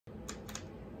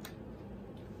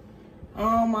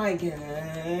Oh my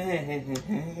goodness.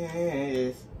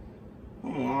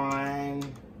 Come on.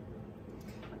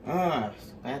 Ugh,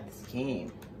 so bad at this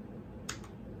game.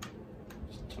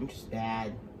 I'm just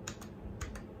bad.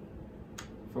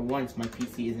 For once, my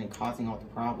PC isn't causing all the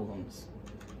problems.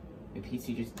 My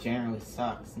PC just generally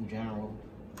sucks in general.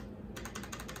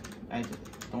 I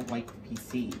just don't like the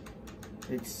PC.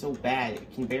 It's so bad,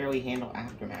 it can barely handle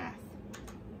Aftermath.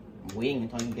 I'm waiting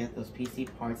until I can get those PC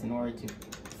parts in order to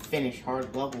finish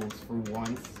hard levels for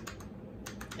once.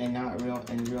 And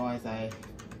realize I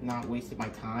not wasted my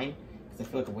time. Because I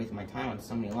feel like I wasted my time on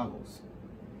so many levels.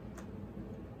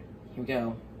 Here we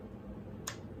go.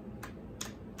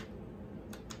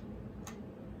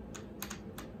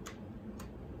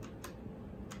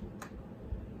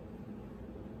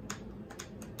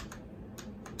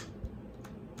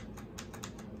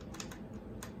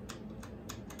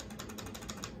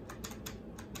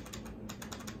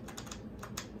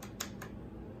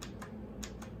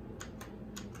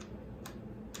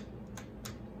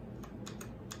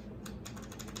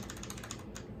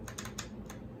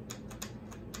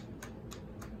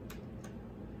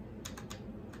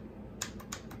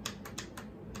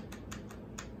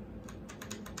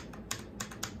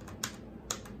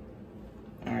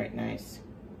 Alright, nice.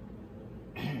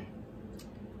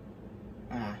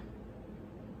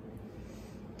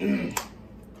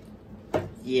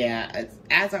 Yeah,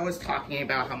 as I was talking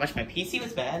about how much my PC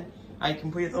was bad, I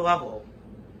completed the level.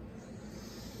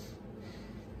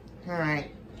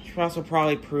 Alright, should also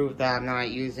probably prove that I'm not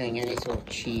using any sort of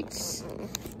cheats.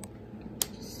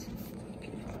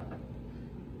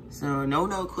 So,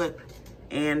 no clip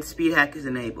and speed hack is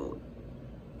enabled.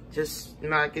 Just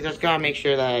gotta make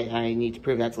sure that I need to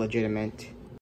prove that's legitimate.